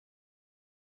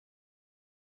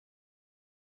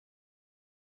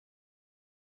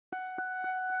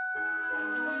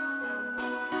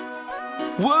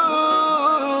Woo,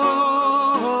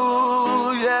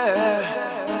 yeah.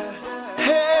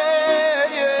 Hey,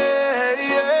 yeah,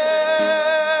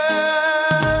 yeah.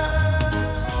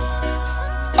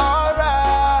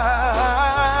 Alright.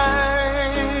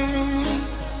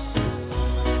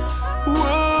 Woo.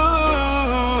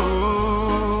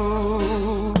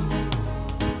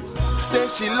 Say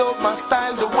she love my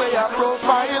style, the way I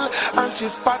profile, and she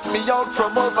spot me out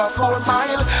from over 4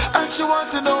 miles. And she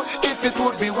want to know if it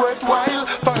would be worthwhile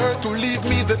for her to leave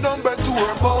me the number to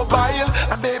her mobile.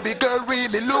 And baby girl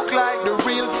really look like the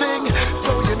real thing,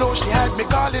 so you know she had me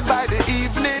calling by the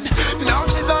evening. Now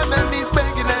she's on her knees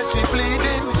begging and she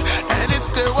pleading, and it's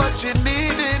clear what she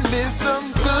needing is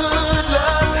some good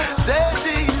love. Say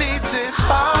she needs it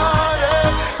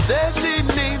harder, say she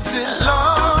needs it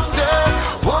longer.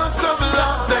 Want some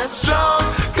love that's strong,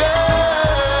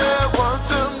 girl. Want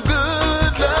some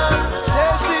good love.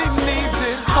 Say she needs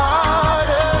it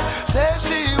harder, say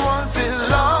she wants it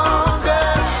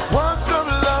longer. Want some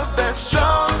love that's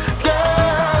strong,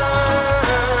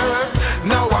 girl.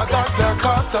 Now I got her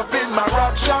caught up in my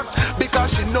rock shop,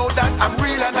 because she know that I'm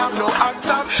real and I'm no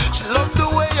actor. She love the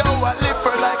way how I live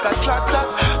her like a tractor,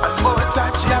 and more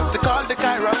time she have to call the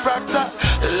chiropractor.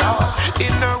 Lord,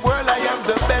 in her world I am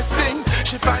the best thing.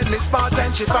 She find me smart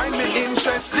and she find me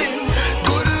interesting.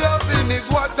 Good loving is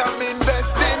what I'm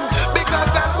investing, because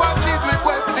that's what she's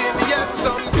requesting. Yes,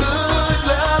 some good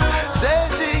love. Say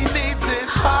she needs it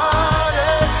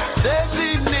harder, say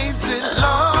she needs it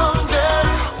longer.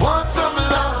 Want some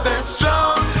love that's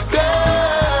strong,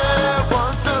 girl.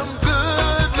 Want some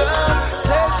good love.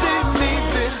 Say she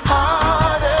needs it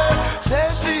harder,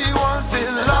 say she wants it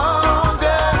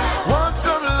longer. Want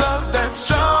some love that's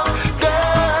strong, girl.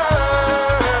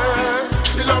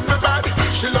 She love me bad,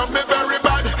 she love me very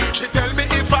bad. She tell me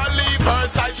if I leave her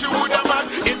side she would have mad.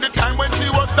 In the time when she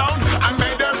was down, I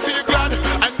made her feel glad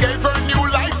and gave her new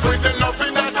life with the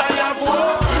loving that I have.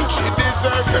 Whoa. She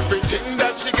deserves everything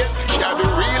that she gets. She had the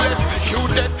realest,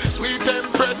 cutest, sweet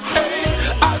empress. Hey,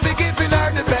 I'll be giving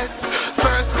her the best,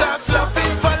 first class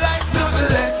loving for life,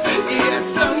 nonetheless. Yes,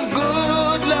 some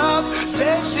good love.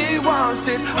 Say she wants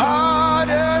it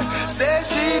harder, say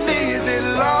she needs it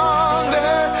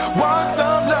longer. Want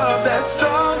some love that's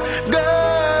strong,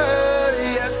 girl.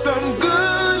 Yes, some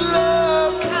good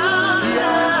love.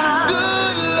 Yeah,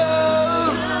 good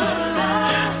love.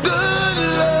 Good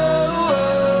love.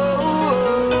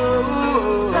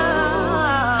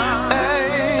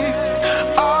 Hey,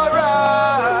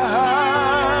 alright.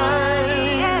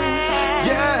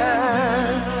 Yeah,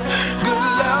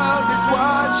 good love is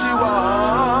what she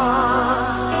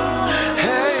wants.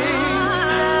 Hey,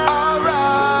 alright.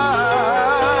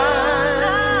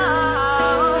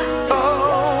 Oh,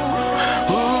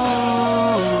 ooh.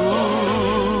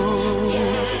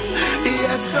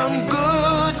 Yes, some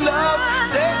good love.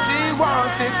 Say she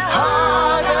wants it